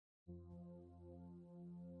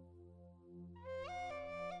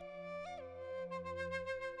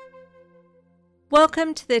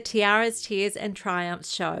Welcome to the Tiaras, Tears and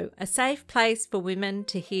Triumphs show, a safe place for women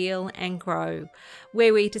to heal and grow,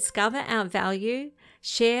 where we discover our value,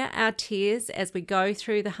 share our tears as we go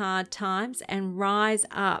through the hard times, and rise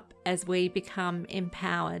up as we become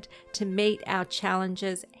empowered to meet our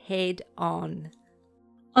challenges head on.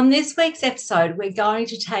 On this week's episode, we're going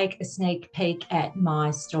to take a sneak peek at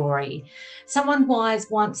my story. Someone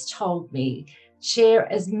wise once told me,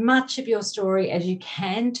 share as much of your story as you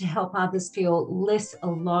can to help others feel less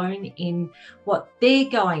alone in what they're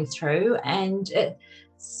going through, and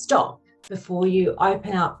stop before you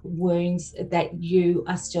open up wounds that you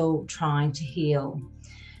are still trying to heal.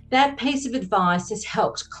 That piece of advice has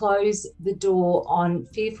helped close the door on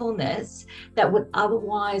fearfulness that would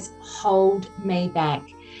otherwise hold me back.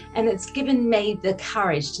 And it's given me the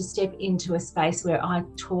courage to step into a space where I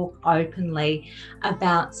talk openly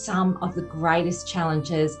about some of the greatest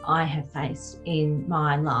challenges I have faced in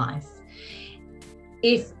my life.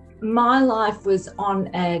 If my life was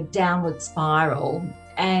on a downward spiral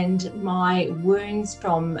and my wounds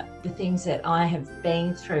from the things that I have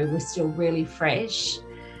been through were still really fresh,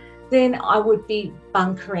 then I would be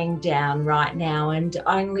bunkering down right now and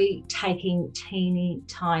only taking teeny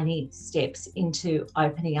tiny steps into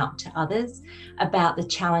opening up to others about the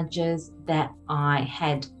challenges that I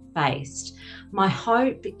had faced. My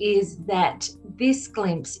hope is that this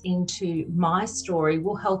glimpse into my story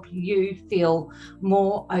will help you feel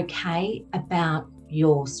more okay about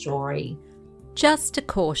your story. Just a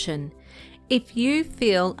caution, if you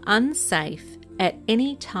feel unsafe at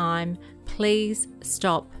any time, please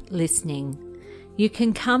stop listening. You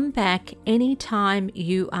can come back anytime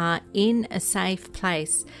you are in a safe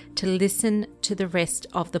place to listen to the rest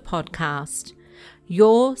of the podcast.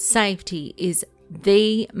 Your safety is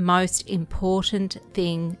the most important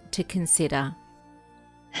thing to consider.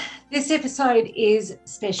 This episode is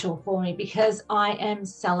special for me because I am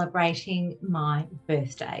celebrating my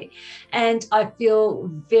birthday, and I feel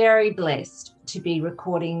very blessed to be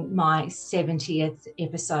recording my 70th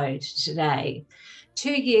episode today.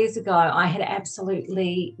 2 years ago, I had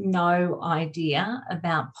absolutely no idea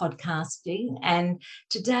about podcasting, and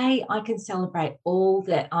today I can celebrate all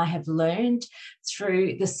that I have learned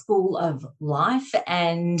through the school of life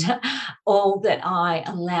and all that I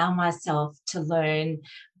allow myself to learn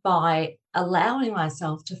by allowing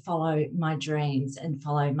myself to follow my dreams and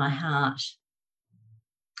follow my heart.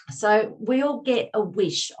 So we all get a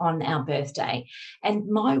wish on our birthday, and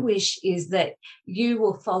my wish is that you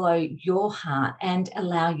will follow your heart and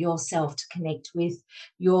allow yourself to connect with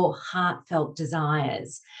your heartfelt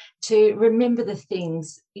desires, to remember the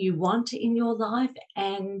things you want in your life.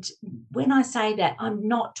 And when I say that, I'm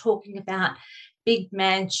not talking about big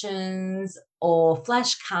mansions or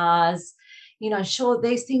flash cars. Sure,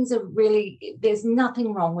 these things are really, there's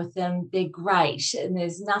nothing wrong with them. They're great, and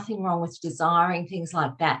there's nothing wrong with desiring things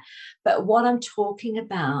like that. But what I'm talking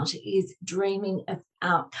about is dreaming of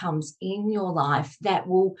outcomes in your life that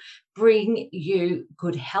will bring you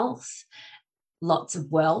good health, lots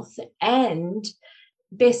of wealth, and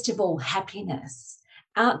best of all, happiness.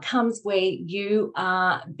 Outcomes where you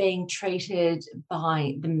are being treated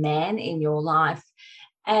by the man in your life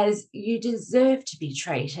as you deserve to be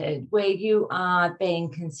treated, where you are being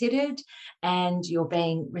considered and you're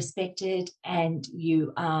being respected and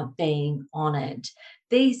you are being honoured.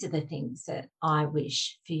 These are the things that I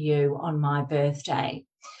wish for you on my birthday.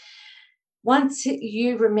 Once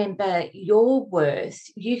you remember your worth,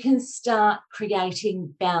 you can start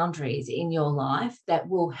creating boundaries in your life that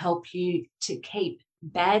will help you to keep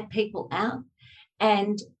bad people out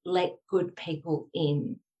and let good people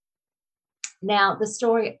in. Now, the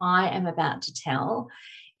story I am about to tell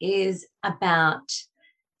is about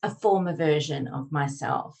a former version of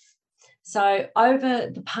myself. So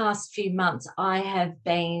over the past few months, I have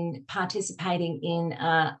been participating in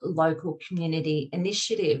a local community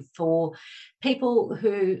initiative for people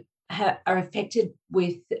who are affected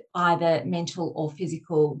with either mental or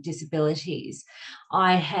physical disabilities.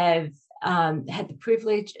 I have had the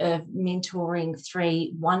privilege of mentoring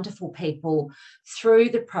 3 wonderful people through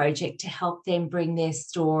the project to help them bring their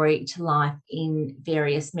story to life in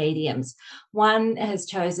various mediums. One has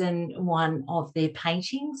chosen one of their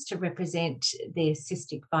paintings to represent their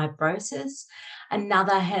cystic fibrosis.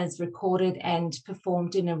 Another has recorded and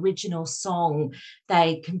performed an original song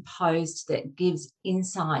they composed that gives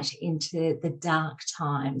insight into the dark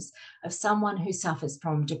times of someone who suffers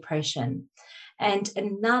from depression. And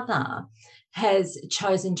another has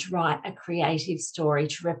chosen to write a creative story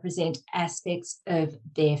to represent aspects of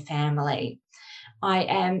their family. I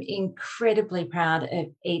am incredibly proud of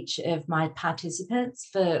each of my participants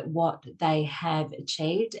for what they have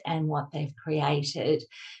achieved and what they've created.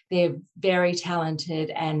 They're very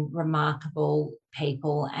talented and remarkable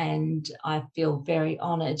people, and I feel very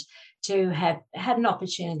honoured to have had an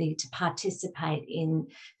opportunity to participate in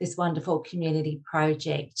this wonderful community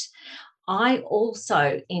project. I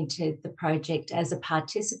also entered the project as a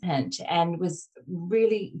participant and was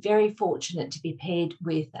really very fortunate to be paired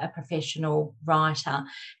with a professional writer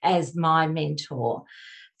as my mentor.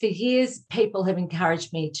 For years, people have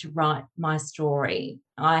encouraged me to write my story.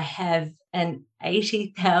 I have an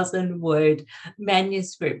 80,000 word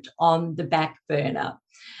manuscript on the back burner.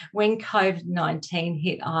 When COVID-19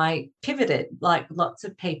 hit, I pivoted like lots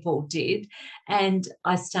of people did, and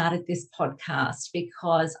I started this podcast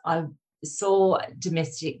because I saw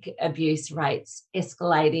domestic abuse rates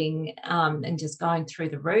escalating and just going through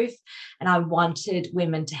the roof. And I wanted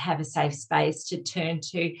women to have a safe space to turn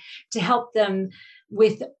to help them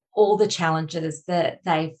with all the challenges that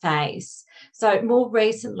they face. So more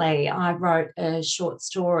recently, I wrote a short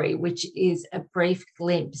story, which is a brief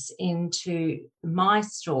glimpse into my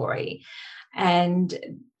story. And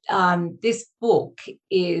this book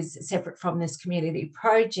is separate from this community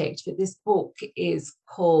project, but this book is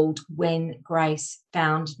called When Grace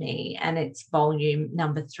Found Me, and it's volume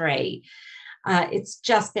number 3. It's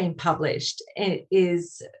just been published. It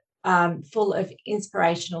is full of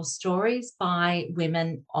inspirational stories by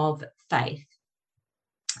women of faith.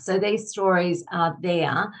 So these stories are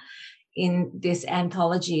there in this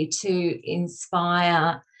anthology to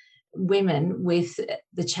inspire women with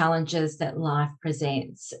the challenges that life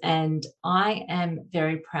presents. And I am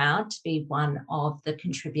very proud to be one of the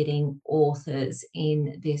contributing authors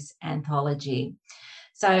in this anthology.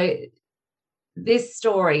 So this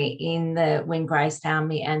story in the When Grace Found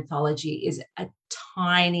Me anthology is a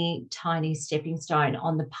tiny, tiny stepping stone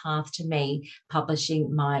on the path to me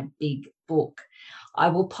publishing my big book. I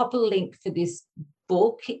will pop a link for this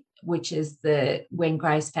book, which is the When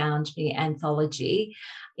Grace Found Me anthology,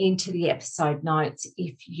 into the episode notes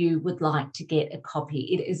if you would like to get a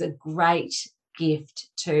copy. It is a great gift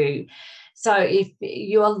too. So if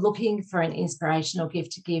you are looking for an inspirational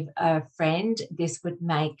gift to give a friend, this would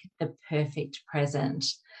make the perfect present.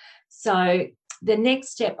 So the next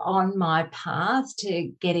step on my path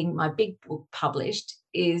to getting my big book published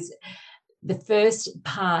is the first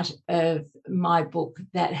part of my book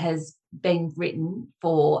that has been written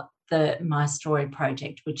for the My Story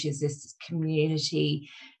project, which is this community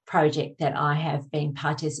project that I have been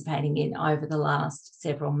participating in over the last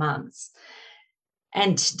several months.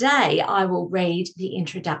 And today I will read the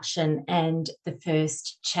introduction and the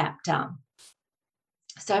first chapter.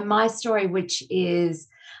 So My Story, which is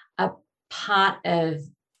a part of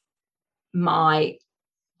my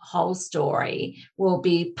whole story, will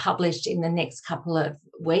be published in the next couple of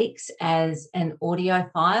weeks as an audio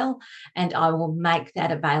file, and I will make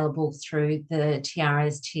that available through the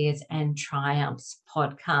Tiaras, Tears and Triumphs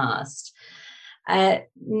podcast.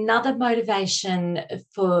 Another motivation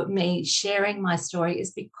for me sharing my story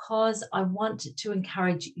is because I want to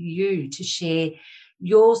encourage you to share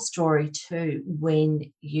your story too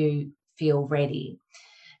when you feel ready.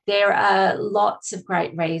 There are lots of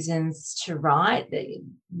great reasons to write.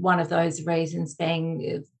 One of those reasons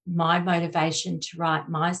being my motivation to write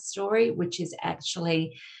my story, which is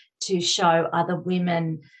actually to show other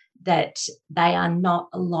women that they are not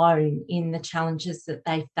alone in the challenges that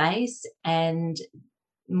they face, and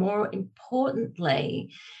more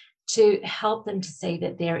importantly, to help them to see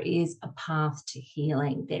that there is a path to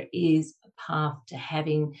healing. There is a path to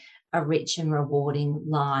having a rich and rewarding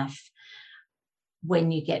life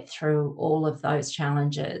when you get through all of those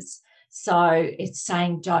challenges. So it's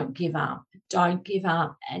saying don't give up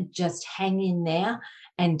and just hang in there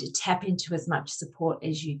and tap into as much support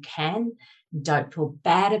as you can. Don't feel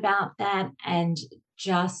bad about that, and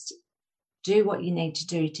just do what you need to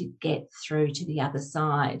do to get through to the other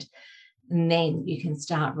side. And then you can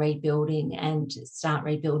start rebuilding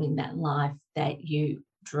that life that you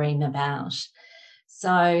dream about.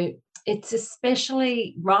 So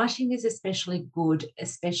writing is especially good,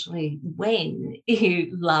 especially when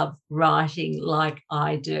you love writing like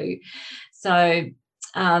I do. So,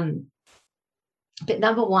 but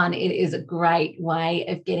number one, it is a great way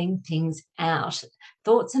of getting things out.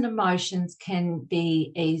 Thoughts and emotions can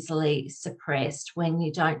be easily suppressed when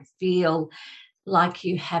you don't feel like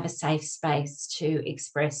you have a safe space to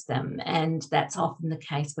express them. And that's often the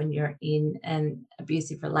case when you're in an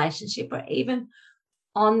abusive relationship, or even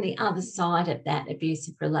on the other side of that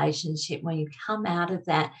abusive relationship. When you come out of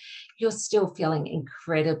that, you're still feeling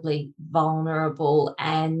incredibly vulnerable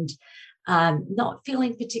and not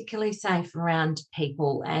feeling particularly safe around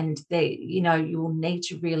people, and you will need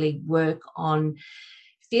to really work on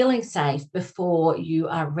feeling safe before you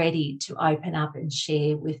are ready to open up and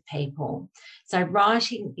share with people. So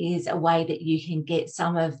writing is a way that you can get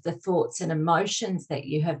some of the thoughts and emotions that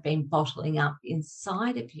you have been bottling up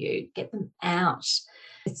inside of you, get them out.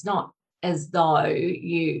 It's not as though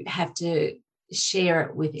you have to share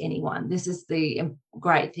it with anyone. This is the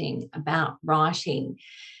great thing about writing.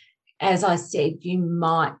 As I said, you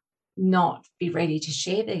might not be ready to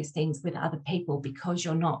share these things with other people because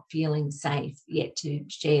you're not feeling safe yet to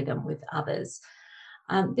share them with others.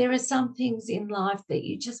 There are some things in life that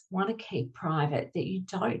you just want to keep private, that you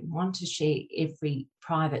don't want to share every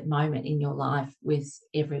private moment in your life with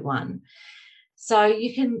everyone. So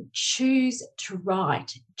you can choose to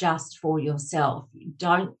write just for yourself.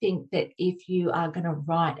 Don't think that if you are going to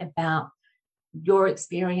write about your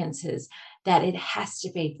experiences, that it has to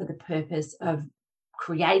be for the purpose of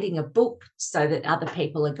creating a book so that other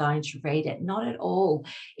people are going to read it. Not at all.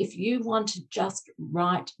 If you want to just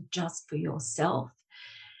write just for yourself,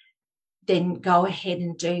 then go ahead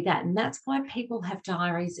and do that. And that's why people have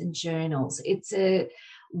diaries and journals. It's a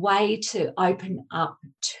way to open up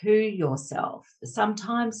to yourself.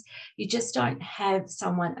 Sometimes you just don't have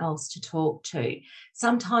someone else to talk to.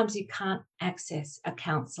 Sometimes you can't access a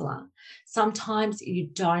counsellor. Sometimes you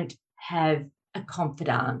don't have a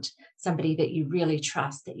confidant, somebody that you really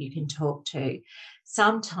trust that you can talk to.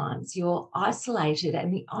 Sometimes you're isolated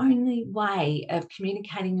and the only way of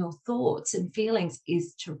communicating your thoughts and feelings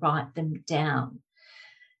is to write them down.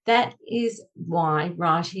 That is why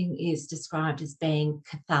writing is described as being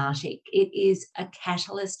cathartic. It is a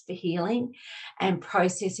catalyst for healing and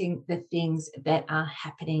processing the things that are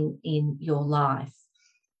happening in your life.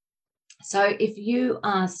 So if you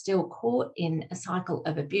are still caught in a cycle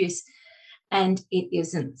of abuse, and it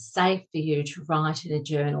isn't safe for you to write in a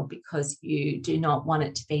journal because you do not want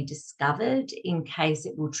it to be discovered in case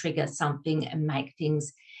it will trigger something and make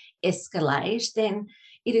things escalate, then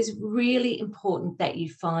it is really important that you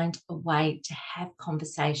find a way to have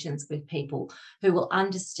conversations with people who will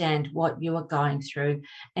understand what you are going through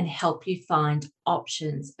and help you find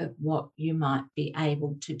options of what you might be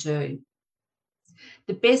able to do.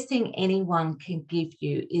 The best thing anyone can give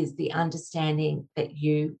you is the understanding that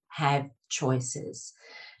you have choices.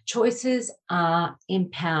 Choices are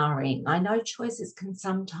empowering. I know choices can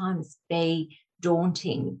sometimes be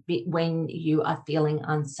daunting when you are feeling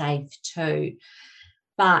unsafe too,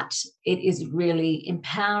 but it is really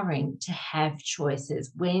empowering to have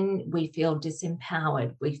choices. When we feel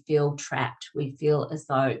disempowered, we feel trapped, we feel as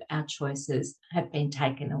though our choices have been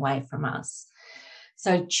taken away from us.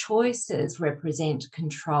 So choices represent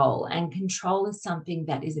control, and control is something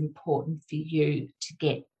that is important for you to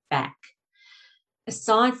get back.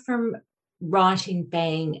 Aside from writing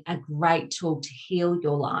being a great tool to heal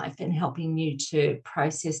your life and helping you to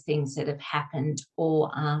process things that have happened or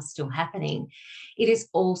are still happening, it is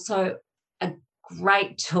also a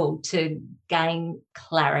great tool to gain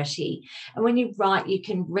clarity. And when you write, you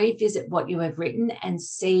can revisit what you have written and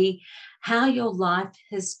see how your life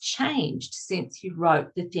has changed since you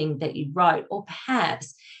wrote the thing that you wrote, or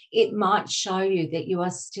perhaps it might show you that you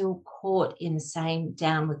are still caught in the same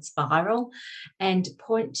downward spiral and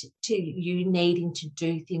point to you needing to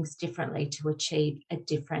do things differently to achieve a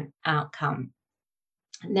different outcome.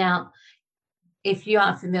 Now, if you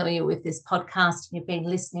are familiar with this podcast and you've been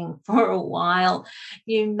listening for a while,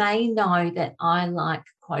 you may know that I like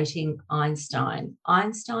quoting Einstein.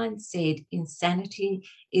 Einstein said, "Insanity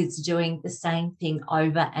is doing the same thing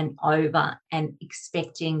over and over and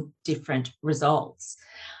expecting different results."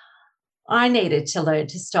 I needed to learn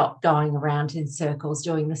to stop going around in circles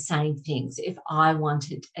doing the same things if I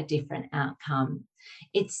wanted a different outcome.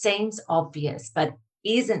 It seems obvious, but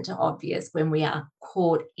isn't obvious when we are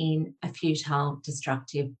caught in a futile,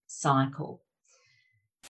 destructive cycle.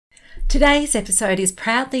 Today's episode is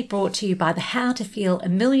proudly brought to you by the How to Feel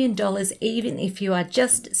 $1 Million Even If You Are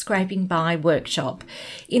Just Scraping By workshop.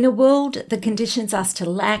 In a world that conditions us to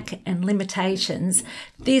lack and limitations,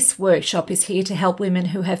 this workshop is here to help women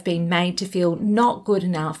who have been made to feel not good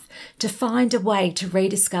enough to find a way to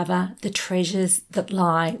rediscover the treasures that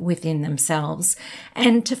lie within themselves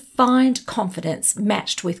and to find confidence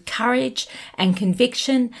matched with courage and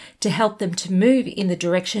conviction to help them to move in the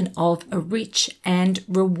direction of a rich and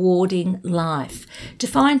rewarding life. To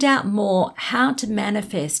find out more how to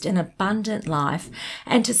manifest an abundant life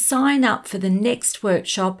and to sign up for the next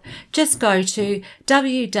workshop, just go to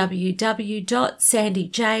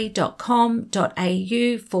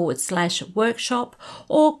www.sandyj.com.au/workshop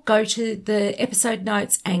or go to the episode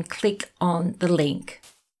notes and click on the link.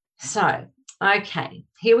 So, okay,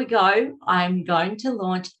 here we go. I'm going to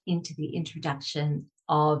launch into the introduction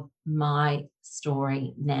of my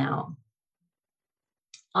story now.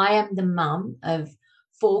 I am the mum of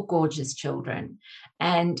 4 gorgeous children,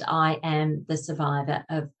 and I am the survivor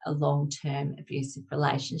of a long-term abusive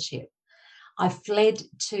relationship. I fled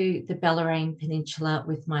to the Bellarine Peninsula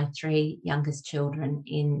with my 3 youngest children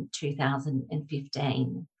in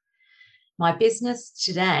 2015. My business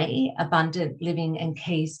today, Abundant Living and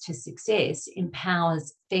Keys to Success,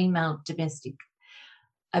 empowers female domestic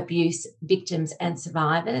abuse victims and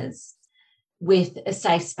survivors with a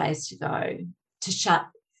safe space to go, to shut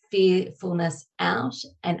fearfulness out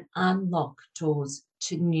and unlock doors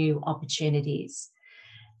to new opportunities.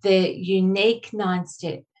 The unique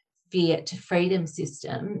 9-step Fear to Freedom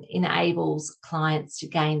system enables clients to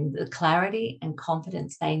gain the clarity and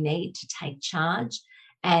confidence they need to take charge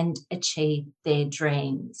and achieve their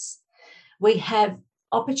dreams. We have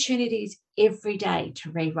opportunities every day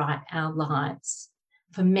to rewrite our lives.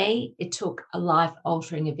 For me, it took a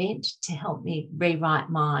life-altering event to help me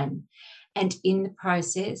rewrite mine. And in the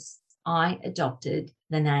process, I adopted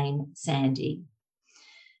the name Sandy.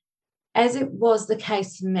 As it was the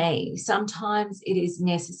case for me, sometimes it is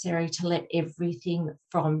necessary to let everything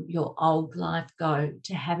from your old life go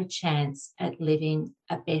to have a chance at living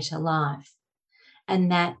a better life.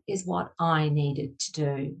 And that is what I needed to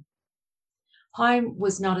do. Home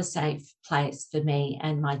was not a safe place for me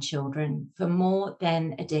and my children for more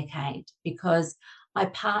than a decade because I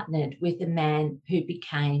partnered with a man who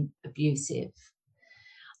became abusive.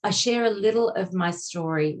 I share a little of my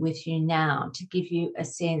story with you now to give you a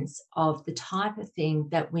sense of the type of thing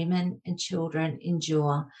that women and children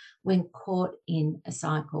endure when caught in a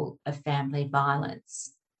cycle of family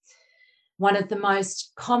violence. One of the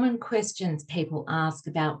most common questions people ask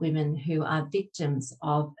about women who are victims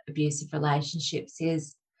of abusive relationships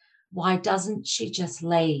is, why doesn't she just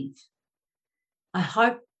leave? I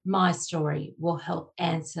hope my story will help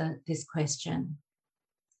answer this question.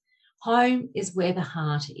 Home is where the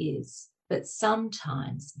heart is, but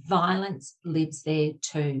sometimes violence lives there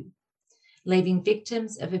too, leaving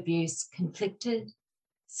victims of abuse conflicted,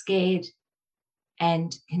 scared,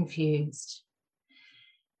 and confused.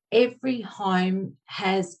 Every home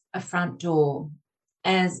has a front door.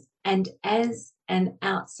 As an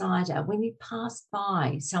outsider, when you pass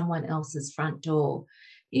by someone else's front door,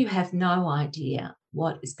 you have no idea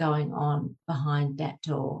what is going on behind that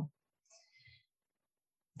door.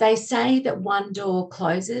 They say that one door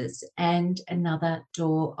closes and another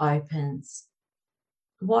door opens.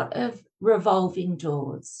 What of revolving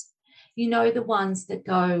doors? You know, the ones that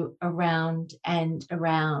go around and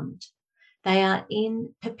around. They are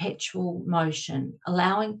in perpetual motion,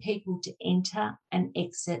 allowing people to enter and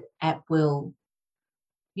exit at will.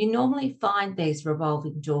 You normally find these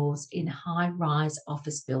revolving doors in high-rise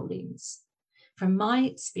office buildings. From my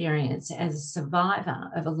experience as a survivor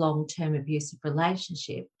of a long-term abusive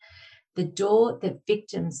relationship, the door that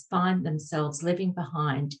victims find themselves living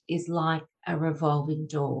behind is like a revolving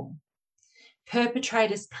door.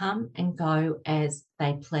 Perpetrators come and go as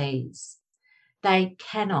they please. They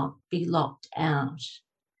cannot be locked out.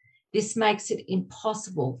 This makes it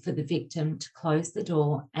impossible for the victim to close the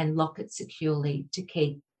door and lock it securely to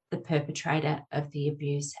keep the perpetrator of the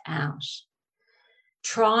abuse out.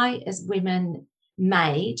 Try as women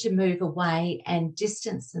may to move away and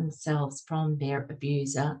distance themselves from their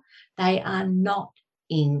abuser, they are not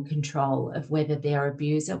in control of whether their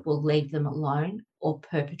abuser will leave them alone or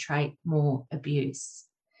perpetrate more abuse.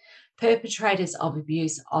 Perpetrators of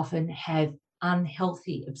abuse often have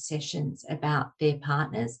unhealthy obsessions about their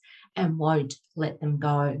partners and won't let them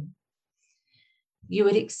go. You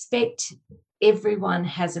would expect everyone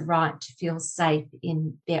has a right to feel safe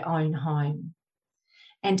in their own home,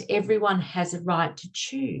 and everyone has a right to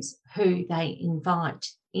choose who they invite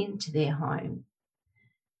into their home.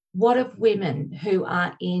 What of women who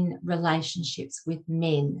are in relationships with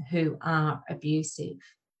men who are abusive?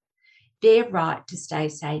 Their right to stay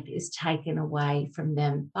safe is taken away from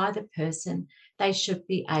them by the person they should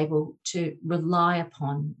be able to rely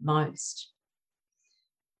upon most.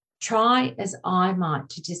 Try as I might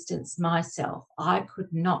to distance myself, I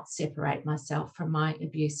could not separate myself from my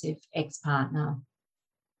abusive ex-partner.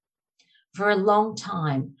 For a long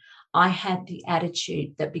time, I had the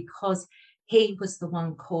attitude that because he was the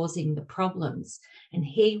one causing the problems and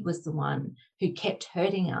he was the one who kept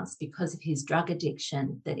hurting us because of his drug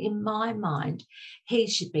addiction, that in my mind, he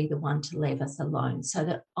should be the one to leave us alone so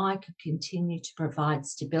that I could continue to provide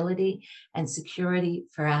stability and security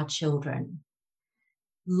for our children.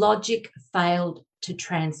 Logic failed to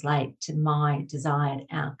translate to my desired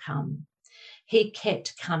outcome. He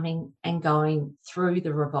kept coming and going through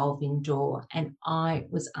the revolving door, and I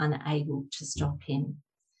was unable to stop him.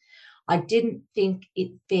 I didn't think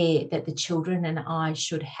it fair that the children and I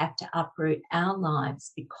should have to uproot our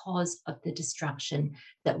lives because of the destruction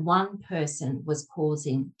that one person was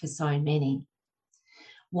causing for so many.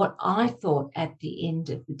 What I thought at the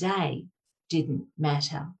end of the day didn't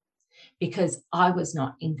matter because I was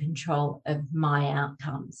not in control of my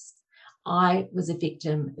outcomes. I was a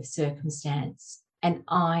victim of circumstance, and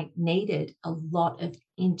I needed a lot of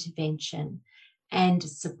intervention and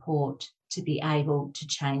support to be able to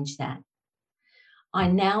change that. I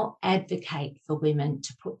now advocate for women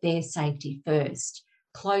to put their safety first,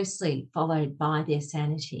 closely followed by their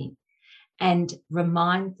sanity, and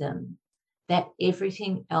remind them that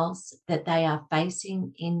everything else that they are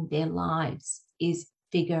facing in their lives is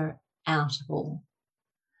figure-outable.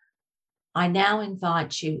 I now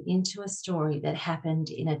invite you into a story that happened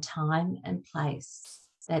in a time and place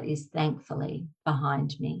that is thankfully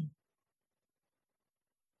behind me.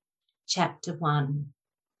 Chapter 1.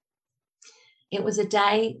 It was a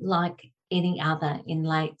day like any other in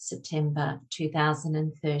late September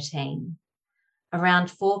 2013.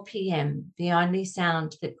 Around 4 p.m, the only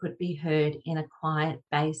sound that could be heard in a quiet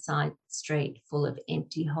bayside street full of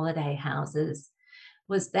empty holiday houses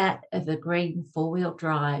was that of a green four-wheel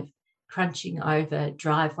drive crunching over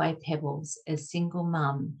driveway pebbles as single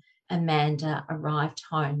mum Amanda arrived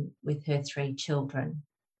home with her 3 children.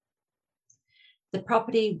 The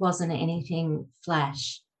property wasn't anything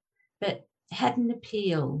flash, but had an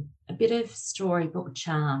appeal, a bit of storybook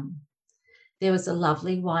charm. There was a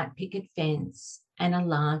lovely white picket fence and a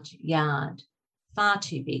large yard, far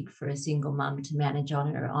too big for a single mum to manage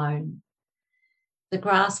on her own. The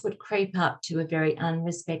grass would creep up to a very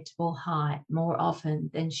unrespectable height more often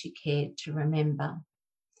than she cared to remember.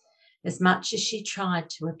 As much as she tried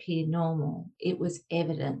to appear normal, it was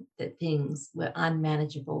evident that things were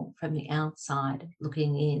unmanageable from the outside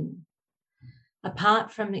looking in. Apart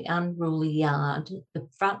from the unruly yard, the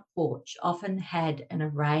front porch often had an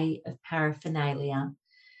array of paraphernalia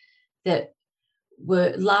that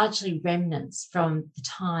were largely remnants from the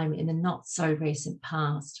time in the not-so-recent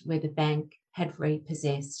past where the bank had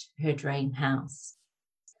repossessed her dream house.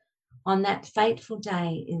 On that fateful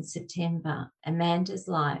day in September, Amanda's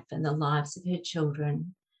life and the lives of her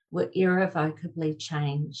children were irrevocably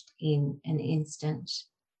changed in an instant.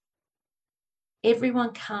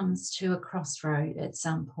 Everyone comes to a crossroad at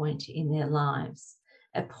some point in their lives,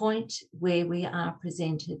 a point where we are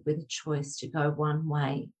presented with a choice to go one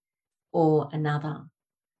way or another.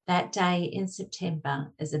 That day in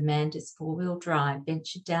September, as Amanda's four-wheel drive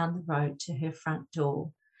ventured down the road to her front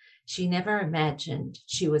door, she never imagined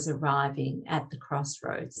she was arriving at the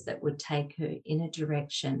crossroads that would take her in a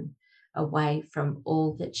direction away from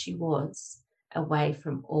all that she was, away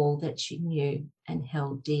from all that she knew and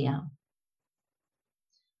held dear.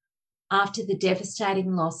 After the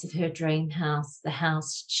devastating loss of her dream house, the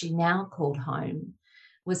house she now called home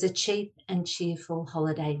was a cheap and cheerful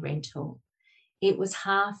holiday rental. It was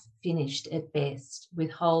half finished at best, with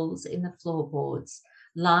holes in the floorboards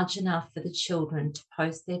large enough for the children to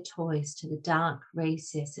post their toys to the dark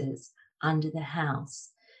recesses under the house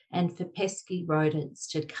and for pesky rodents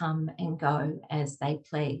to come and go as they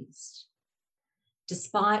pleased.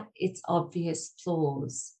 Despite its obvious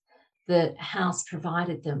flaws, the house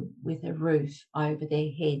provided them with a roof over their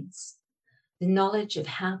heads. The knowledge of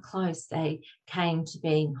how close they came to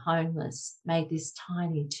being homeless made this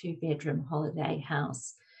tiny 2-bedroom holiday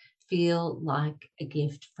house feel like a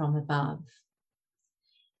gift from above.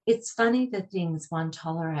 It's funny the things one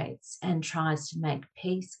tolerates and tries to make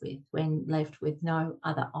peace with when left with no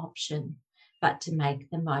other option but to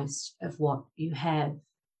make the most of what you have.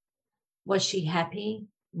 Was she happy?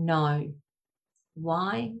 No.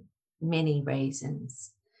 Why? Many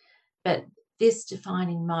reasons. But this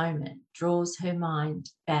defining moment draws her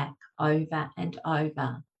mind back over and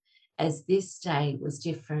over, as this day was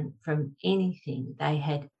different from anything they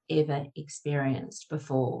had ever experienced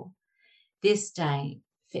before. This day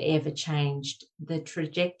forever changed the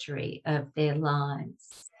trajectory of their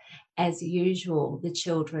lives. As usual, the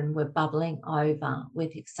children were bubbling over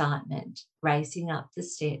with excitement, racing up the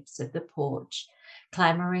steps of the porch,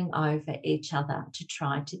 clamouring over each other to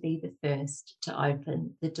try to be the first to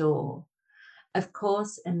open the door. Of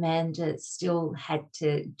course, Amanda still had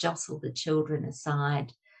to jostle the children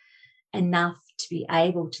aside enough to be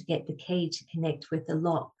able to get the key to connect with the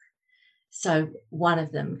lock so one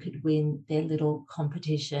of them could win their little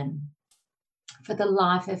competition. For the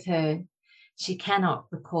life of her, She cannot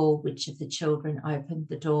recall which of the children opened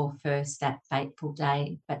the door first that fateful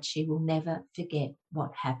day, but she will never forget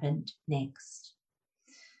what happened next.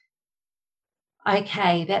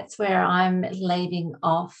 Okay, that's where I'm leaving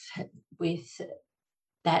off with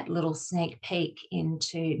that little sneak peek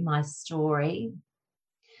into my story.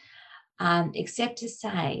 Except to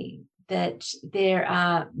say that there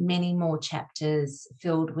are many more chapters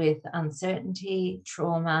filled with uncertainty,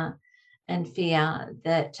 trauma, and fear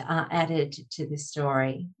that are added to this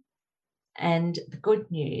story. And the good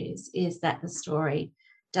news is that the story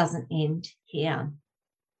doesn't end here.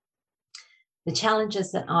 The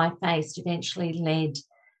challenges that I faced eventually led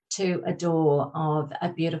to a door of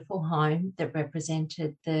a beautiful home that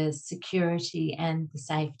represented the security and the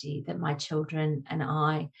safety that my children and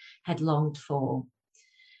I had longed for.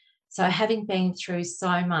 So, having been through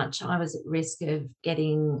so much, I was at risk of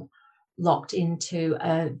getting locked into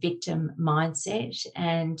a victim mindset,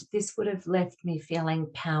 and this would have left me feeling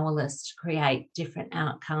powerless to create different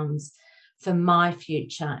outcomes for my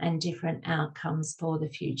future and different outcomes for the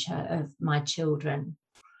future of my children.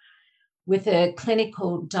 With a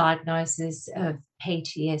clinical diagnosis of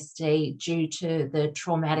PTSD due to the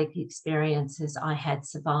traumatic experiences I had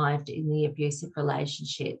survived in the abusive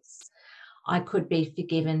relationships, I could be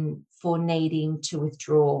forgiven for needing to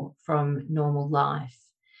withdraw from normal life.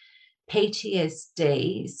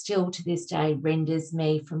 PTSD still to this day renders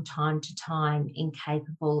me from time to time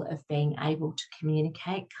incapable of being able to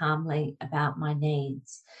communicate calmly about my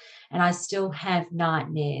needs. And I still have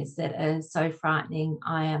nightmares that are so frightening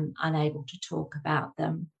I am unable to talk about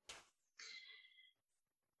them.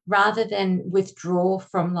 Rather than withdraw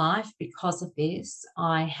from life because of this,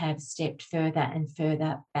 I have stepped further and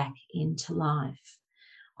further back into life.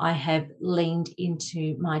 I have leaned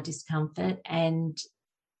into my discomfort and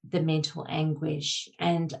the mental anguish,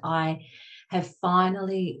 and I have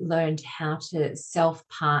finally learned how to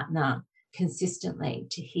self-partner consistently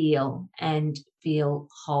to heal and feel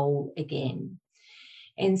whole again.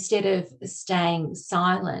 Instead of staying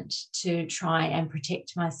silent to try and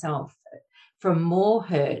protect myself from more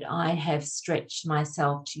hurt, I have stretched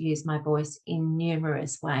myself to use my voice in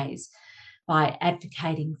numerous ways by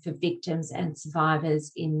advocating for victims and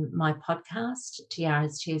survivors in my podcast,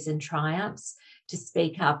 Tiaras, Tears and Triumphs, to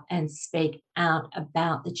speak up and speak out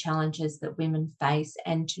about the challenges that women face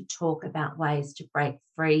and to talk about ways to break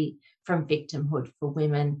free from victimhood for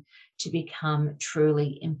women to become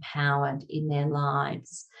truly empowered in their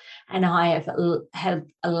lives. And I have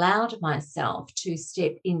allowed myself to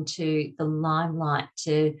step into the limelight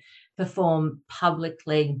to perform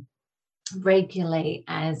publicly, regularly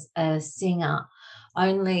as a singer.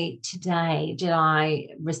 Only today did I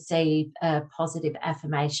receive a positive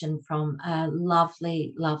affirmation from a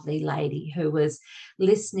lovely, lovely lady who was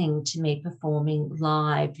listening to me performing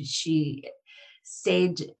live. She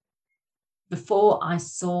said, "Before I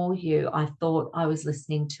saw you, I thought I was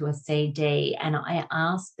listening to a CD." And I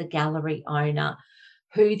asked the gallery owner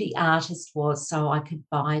who the artist was so I could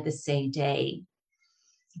buy the CD,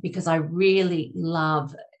 because I really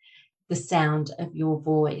love the sound of your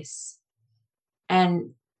voice.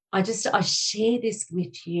 And I share this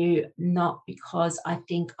with you not because I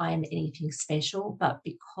think I am anything special, but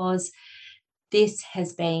because this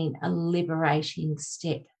has been a liberating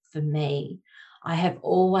step for me. I have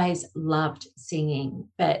always loved singing,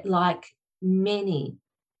 but like many,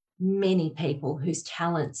 many people whose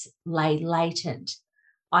talents lay latent,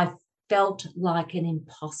 I felt like an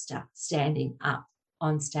imposter standing up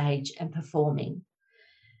on stage and performing.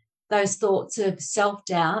 Those thoughts of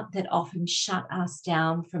self-doubt that often shut us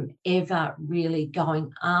down from ever really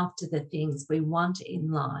going after the things we want in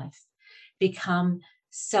life become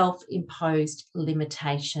self-imposed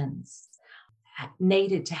limitations. I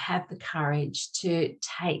needed to have the courage to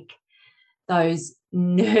take those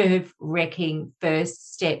nerve-wracking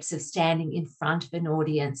first steps of standing in front of an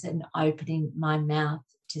audience and opening my mouth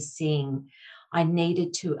to sing. I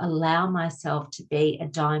needed to allow myself to be a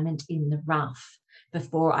diamond in the rough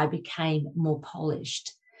before I became more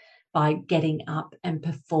polished by getting up and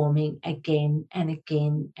performing again and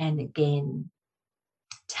again and again.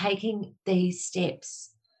 Taking these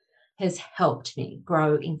steps has helped me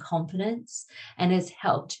grow in confidence and has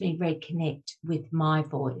helped me reconnect with my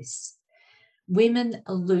voice. Women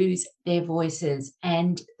lose their voices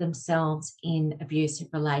and themselves in abusive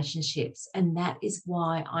relationships, and that is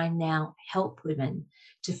why I now help women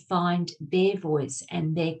to find their voice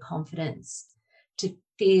and their confidence, to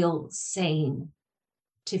feel seen,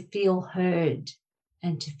 to feel heard,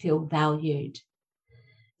 and to feel valued.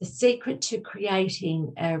 The secret to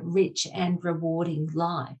creating a rich and rewarding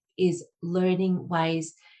life is learning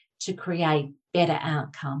ways to create better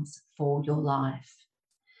outcomes for your life.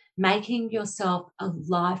 Making yourself a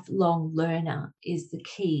lifelong learner is the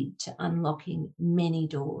key to unlocking many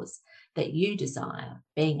doors that you desire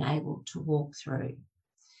being able to walk through.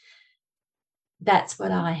 That's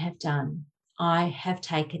what I have done. I have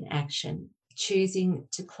taken action, choosing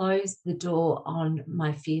to close the door on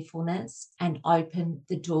my fearfulness and open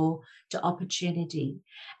the door to opportunity.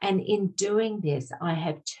 And in doing this, I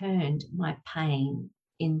have turned my pain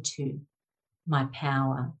into my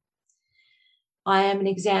power. I am an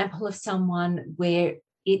example of someone where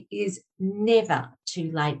it is never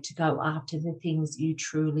too late to go after the things you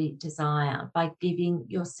truly desire by giving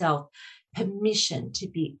yourself permission to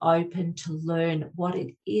be open to learn what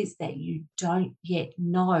it is that you don't yet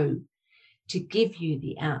know to give you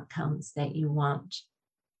the outcomes that you want.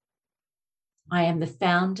 I am the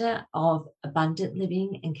founder of Abundant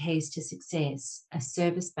Living and Keys to Success, a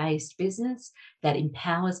service-based business that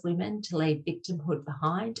empowers women to leave victimhood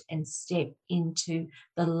behind and step into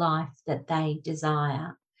the life that they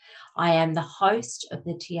desire. I am the host of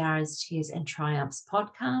the Tiaras, Tears and Triumphs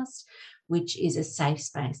podcast, which is a safe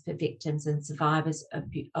space for victims and survivors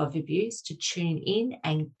of abuse to tune in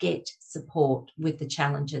and get support with the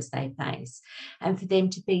challenges they face, and for them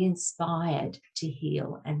to be inspired to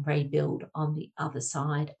heal and rebuild on the other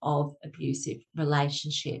side of abusive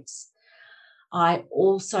relationships. I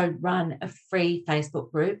also run a free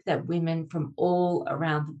Facebook group that women from all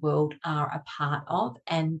around the world are a part of,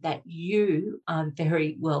 and that you are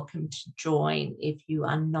very welcome to join if you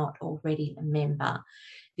are not already a member.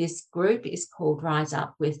 This group is called Rise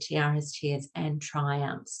Up with Tiaras, Tears and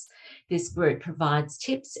Triumphs. This group provides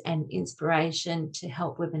tips and inspiration to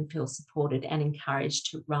help women feel supported and encouraged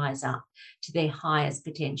to rise up to their highest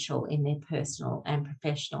potential in their personal and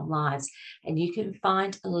professional lives. And you can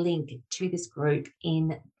find a link to this group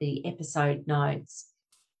in the episode notes.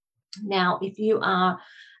 Now, if you are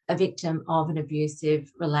a victim of an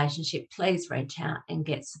abusive relationship, please reach out and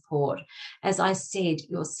get support. As I said,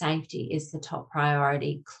 your safety is the top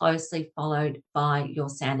priority, closely followed by your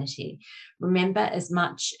sanity. Remember, as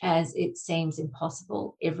much as it seems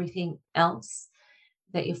impossible, everything else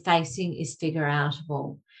that you're facing is figure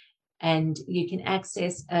outable. And you can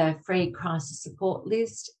access a free crisis support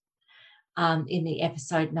list in the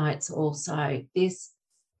episode notes also. This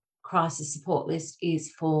crisis support list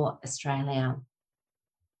is for Australia.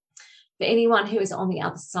 For anyone who is on the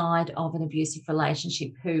other side of an abusive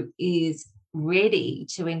relationship, who is ready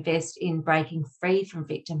to invest in breaking free from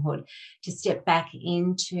victimhood, to step back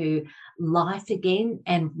into life again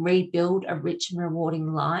and rebuild a rich and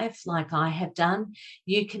rewarding life like I have done,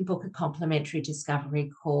 you can book a complimentary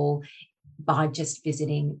discovery call by just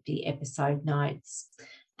visiting the episode notes.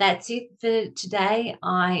 That's it for today.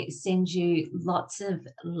 I send you lots of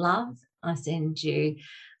love. I send you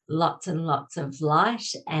lots and lots of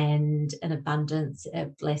light and an abundance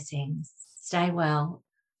of blessings. Stay well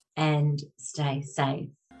and stay safe.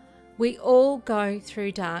 We all go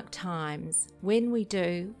through dark times. When we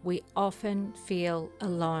do, we often feel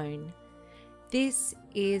alone. This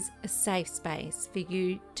is a safe space for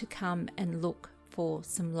you to come and look for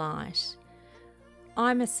some light.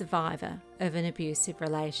 I'm a survivor of an abusive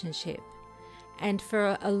relationship, and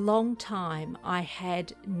for a long time I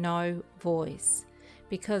had no voice,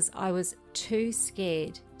 because I was too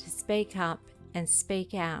scared to speak up and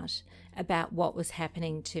speak out about what was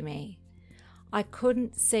happening to me. I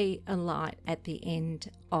couldn't see a light at the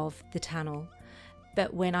end of the tunnel,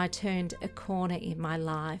 but when I turned a corner in my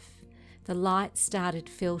life, the light started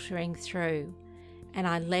filtering through, and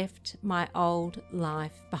I left my old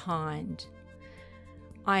life behind.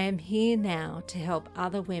 I am here now to help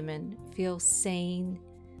other women feel seen,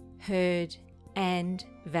 heard, and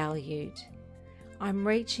valued. I'm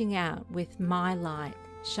reaching out with my light,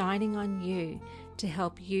 shining on you to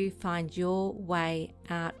help you find your way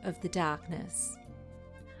out of the darkness.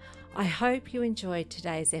 I hope you enjoyed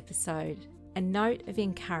today's episode. A note of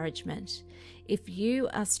encouragement: if you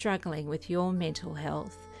are struggling with your mental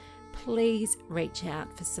health, please reach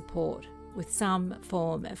out for support with some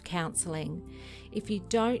form of counselling. If you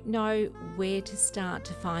don't know where to start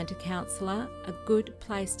to find a counsellor, a good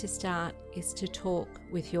place to start is to talk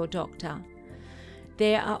with your doctor.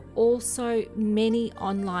 There are also many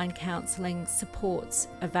online counselling supports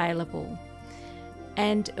available.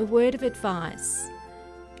 And a word of advice: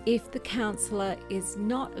 if the counsellor is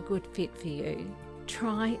not a good fit for you,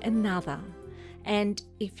 try another. And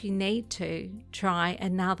if you need to, try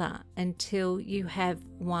another until you have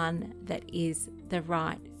one that is the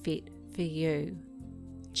right fit for you.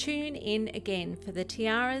 Tune in again for the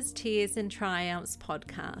Tiaras, Tears and Triumphs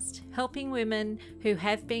podcast, helping women who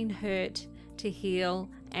have been hurt to heal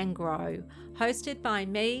and Grow, hosted by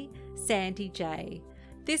me, Sandy J.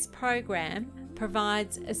 This program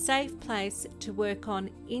provides a safe place to work on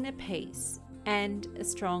inner peace and a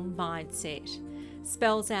strong mindset,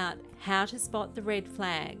 spells out how to spot the red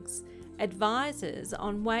flags, advises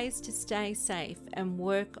on ways to stay safe and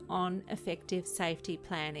work on effective safety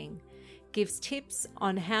planning, gives tips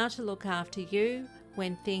on how to look after you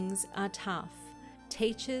when things are tough,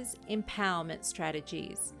 teaches empowerment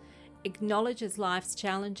strategies, acknowledges life's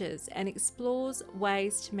challenges and explores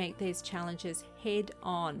ways to meet these challenges head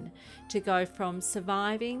on, to go from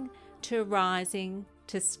surviving to rising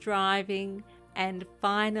to striving and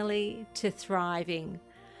finally to thriving.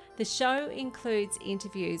 The show includes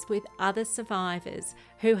interviews with other survivors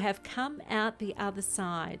who have come out the other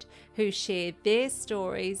side, who share their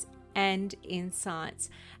stories and insights,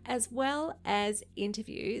 as well as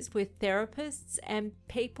interviews with therapists and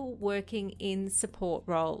people working in support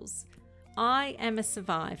roles. I am a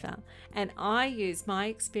survivor, and I use my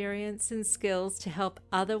experience and skills to help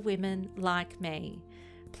other women like me.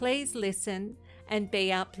 Please listen and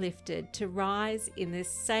be uplifted to rise in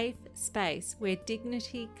this safe space where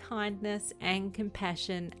dignity, kindness, and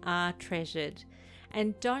compassion are treasured.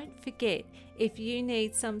 And don't forget, if you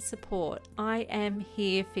need some support, I am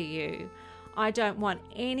here for you. I don't want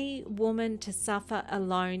any woman to suffer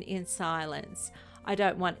alone in silence. I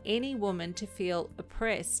don't want any woman to feel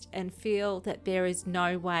oppressed and feel that there is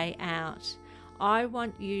no way out. I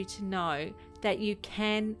want you to know that you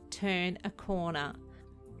can turn a corner.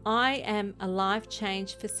 I am a life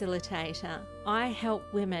change facilitator. I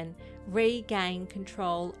help women regain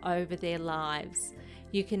control over their lives.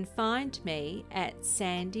 You can find me at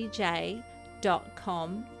sandyj.com.au.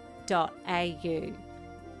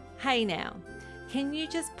 Hey now, can you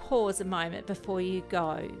just pause a moment before you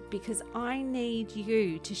go? Because I need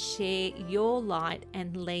you to share your light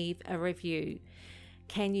and leave a review.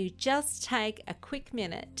 Can you just take a quick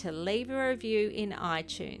minute to leave a review in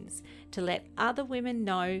iTunes to let other women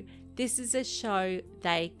know this is a show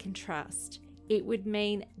they can trust? It would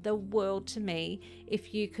mean the world to me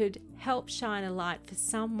if you could help shine a light for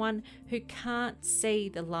someone who can't see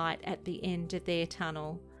the light at the end of their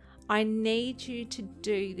tunnel. I need you to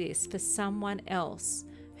do this for someone else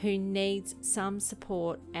who needs some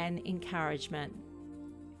support and encouragement.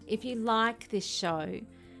 If you like this show,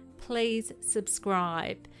 please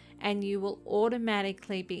subscribe and you will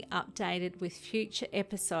automatically be updated with future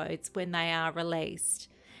episodes when they are released.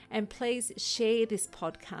 And please share this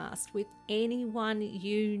podcast with anyone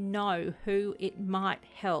you know who it might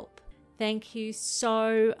help. Thank you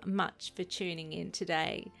so much for tuning in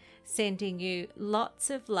today. Sending you lots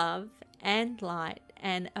of love and light,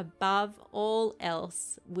 and above all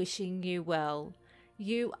else, wishing you well.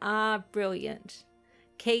 You are brilliant.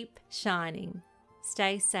 Keep shining.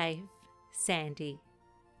 Stay safe, Sandy.